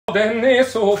Den är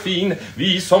så fin,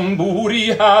 vi som bor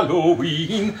i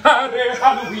Halloween. Här är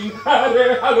Halloween, här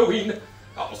är Halloween.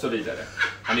 Ja, och så vidare.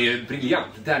 Han är ju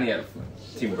briljant, Daniel.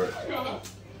 Tim Burton.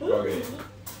 Bra grej.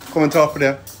 Kommentar på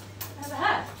det? Det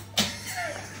här.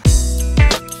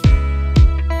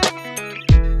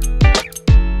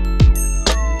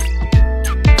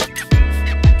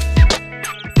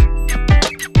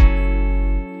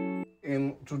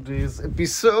 In today's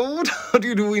episode, how do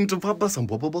you do, Winter Papas? And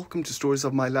welcome to Stories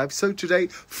of My Life. So today,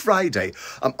 Friday,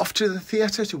 I'm off to the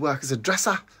theatre to work as a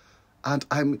dresser, and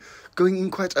I'm going in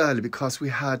quite early because we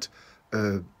had,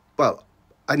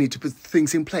 I need to put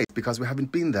things in place because we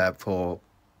haven't been there for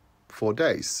 4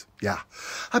 days. Yeah,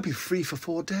 I'll be free for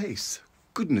 4 days.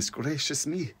 Goodness gracious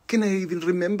me, can I even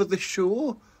remember the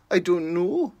show? I don't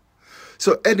know.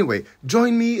 So anyway,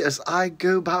 join me as I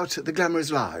go about the glamorous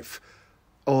life.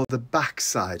 Or the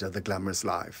backside of the glamorous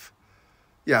life.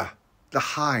 Yeah, the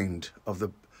hind of the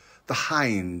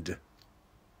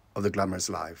glamorous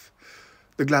life.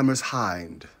 The glamorous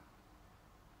hind.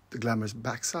 The glamorous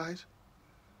backside?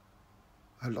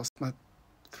 I lost my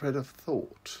thread of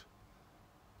thought.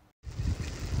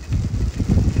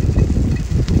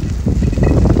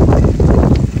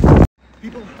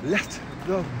 People, let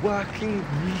the working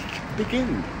week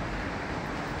begin.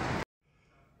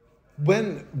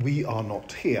 When we are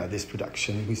not here, this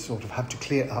production, we sort of have to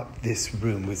clear up this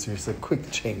room, which is a quick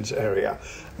change area,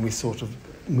 and we sort of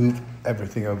move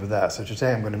everything over there. So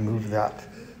today I'm going to move that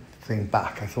thing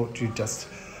back. I thought you'd just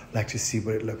like to see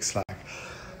what it looks like.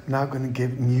 Now I'm going to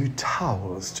give new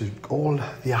towels to all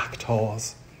the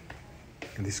actors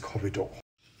in this corridor.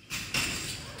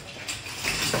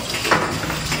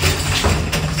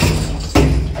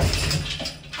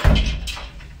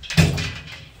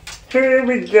 Here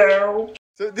we go.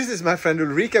 So this is my friend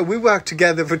Ulrika. We worked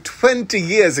together for 20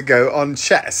 years ago on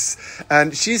chess.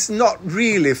 And she's not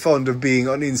really fond of being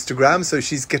on Instagram, so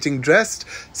she's getting dressed.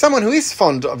 Someone who is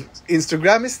fond of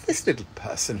Instagram is this little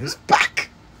person who's back.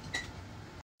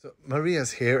 So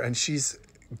Maria's here and she's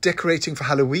decorating for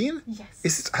Halloween? Yes.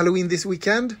 Is it Halloween this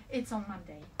weekend? It's on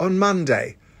Monday. On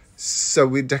Monday. So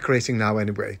we're decorating now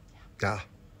anyway. Yeah.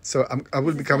 So I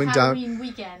will be coming down. Halloween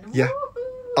weekend. Yeah. Woo-hoo.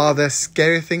 Are there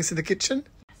scary things in the kitchen?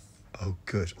 Yes. Oh,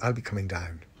 good. I'll be coming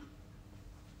down.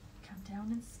 Come down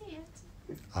and see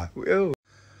it. I will.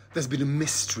 There's been a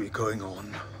mystery going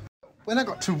on. When I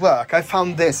got to work, I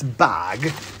found this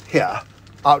bag here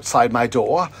outside my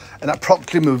door, and I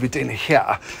promptly moved it in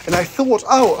here. And I thought,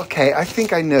 oh, okay, I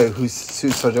think I know who's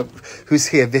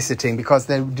here visiting because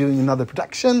they're doing another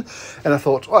production. And I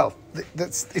thought, well,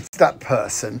 it's that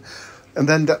person. And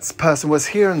then that person was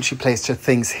here and she placed her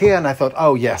things here. And I thought,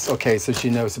 oh, yes, okay, so she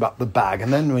knows about the bag.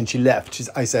 And then when she left,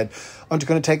 I said, aren't you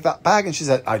going to take that bag? And she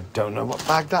said, I don't know what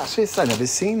bag that is. I've never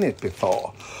seen it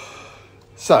before.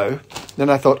 So then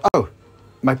I thought, oh,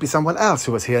 might be someone else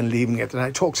who was here and leaving it. And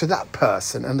I talked to that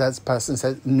person and that person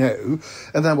said no.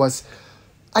 And there was,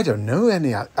 I don't know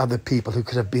any other people who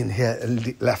could have been here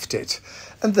and left it.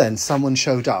 And then someone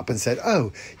showed up and said,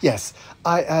 oh, yes,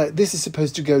 this is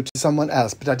supposed to go to someone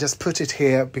else, but I just put it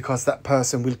here because that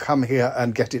person will come here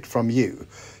and get it from you.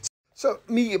 So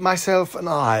me, myself and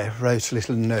I wrote a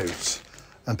little note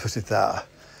and put it there.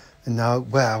 And now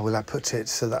where will I put it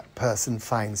so that person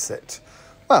finds it?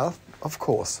 Well, of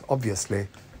course, obviously,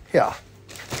 here.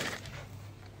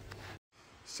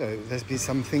 So there's been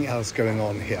something else going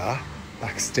on here,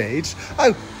 backstage.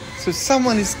 Oh, so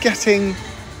someone is getting...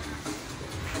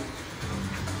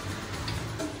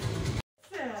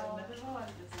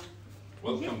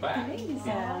 Welcome back.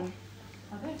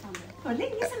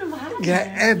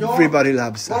 Yeah, everybody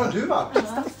loves her.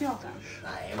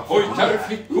 Pojkar,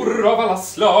 flickor av alla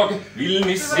slag, vill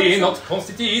ni se något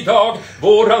konstigt idag?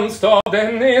 Våran stad,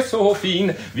 den är så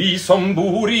fin, vi som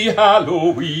bor i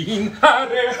Halloween. Här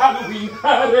är Halloween,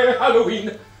 här är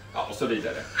Halloween. Ja, och så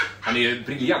vidare. Han är ju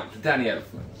briljant, Daniel.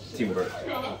 Tim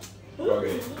Burton. Bra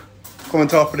grej.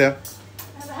 Kommentar på det?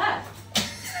 Det här.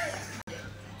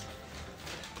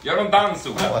 Gör en dans,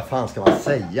 Ola. Vad fan ska man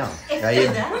säga? Jag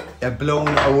är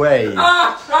blown away.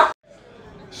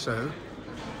 So,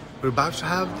 we're about to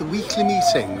have the weekly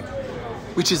meeting,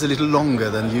 which is a little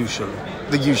longer than usual.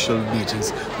 The usual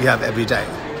meetings we have every day.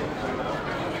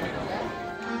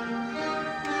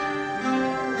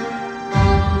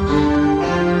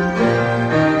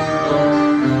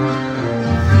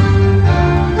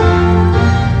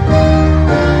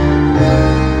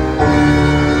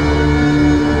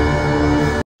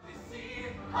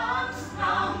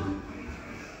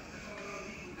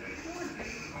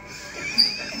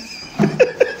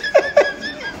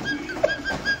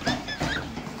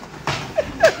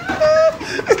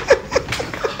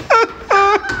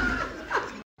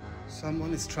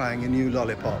 Someone is trying a new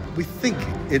lollipop. We think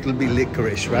it'll be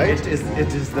licorice, right?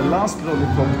 It is the last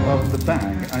lollipop of the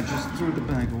bag. I just threw the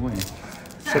bag away.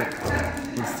 So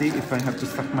we'll see if I have to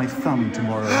suck my thumb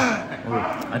tomorrow. Or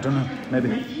I don't know,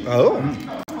 maybe. Oh.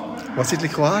 Was it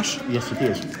licorice? Yes, it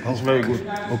is. It's very good.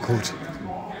 Oh, good.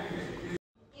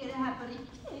 Är det här på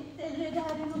riktigt eller är det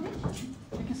här renovation?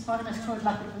 Vilket svar är mest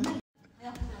fördelaktigt för mig?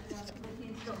 Ja, det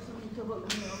finns de som inte håller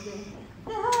med om det.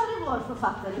 Det här är vår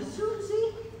författare Susie,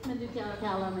 men du kan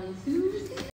kalla mig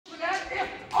Susie.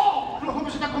 Jag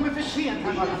hoppas att jag kommer för sent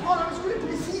här bara. Jag skulle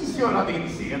precis göra din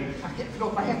scen.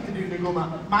 Förlåt, vad hette du din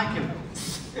gumma? Michael.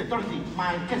 Dorothy,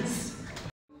 Michaels.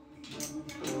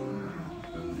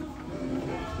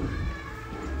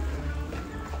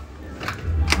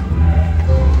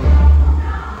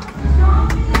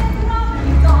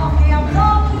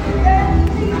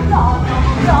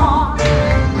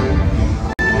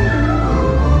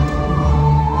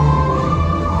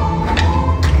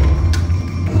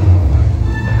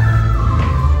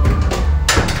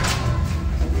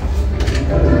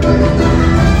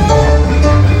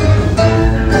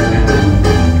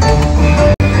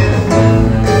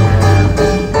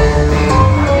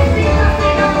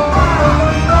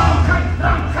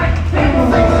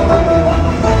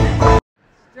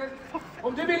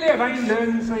 Om du vill leva i en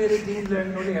lögn så är det din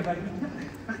lögn att leva i.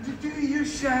 Du är ju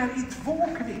kär i två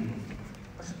kvinnor.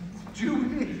 Alltså,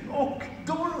 Julie och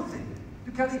Dorothy.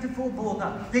 Du kan inte få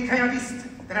båda. Det kan jag visst.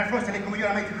 Den här föreställningen kommer att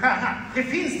göra mig till stjärna. Det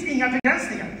finns inga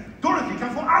begränsningar. Dorothy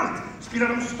kan få allt. Spela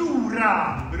de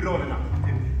stora rollerna.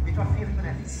 Du, vet du vad felet med den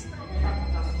här listan?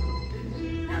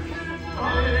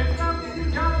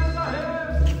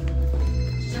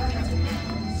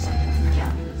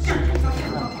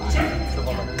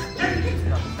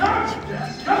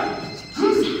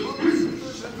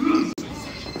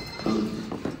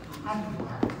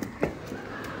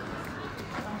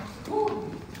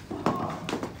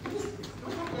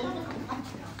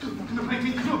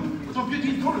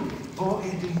 Vad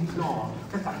är din plan?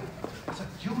 Alltså,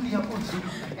 Julia har hållit sig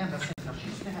uppe ända sedan jag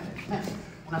kysste henne. Men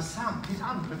hon har samtidigt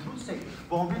anförtrott sig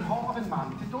vad hon vill ha av en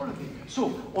man till Dorothy.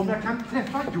 Så om jag kan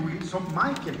träffa Julie som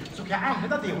Michael så kan jag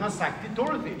använda det hon har sagt till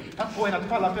Dorothy. Att få henne att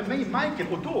falla för mig, Michael.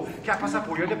 Och då kan jag passa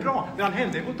på att göra det bra mellan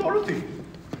henne och Dorothy.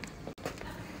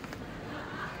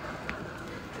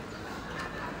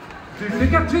 Du,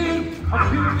 lycka till! Ha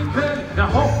trevlig kväll! Jag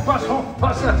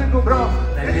hoppas att det går bra.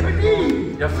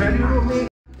 Nej, jag följer nog med.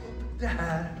 Det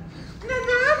här.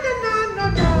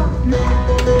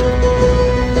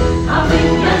 Han fick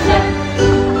en käpp,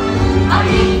 han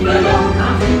gick för långt,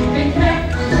 han fick en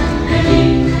knäpp, en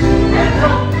liv, en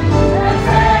kropp, en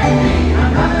sägning.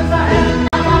 Han kan läsa hem,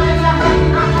 han kan läsa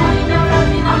hem, han kan inte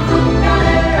fram, han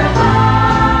funkade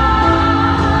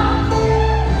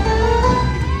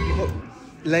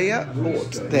Leia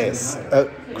bought this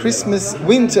Christmas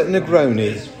winter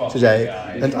Negroni today,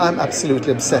 and I'm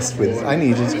absolutely obsessed with it. I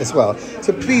need it as well.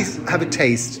 So please have a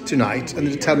taste tonight and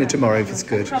then tell me tomorrow if it's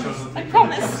good. I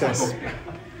promise. Yes.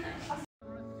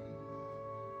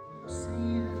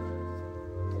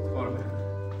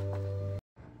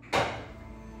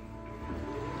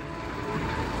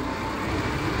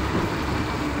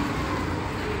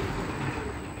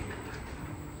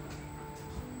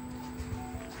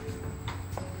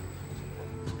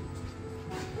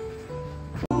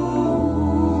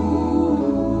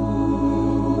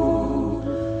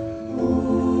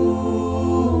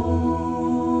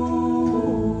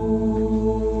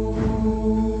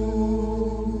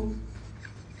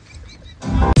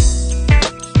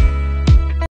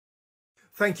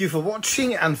 Thank you for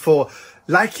watching and for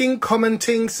liking,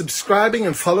 commenting, subscribing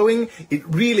and following. It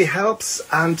really helps,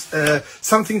 and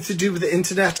something to do with the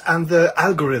internet and the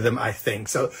algorithm, I think.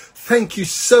 So thank you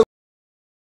so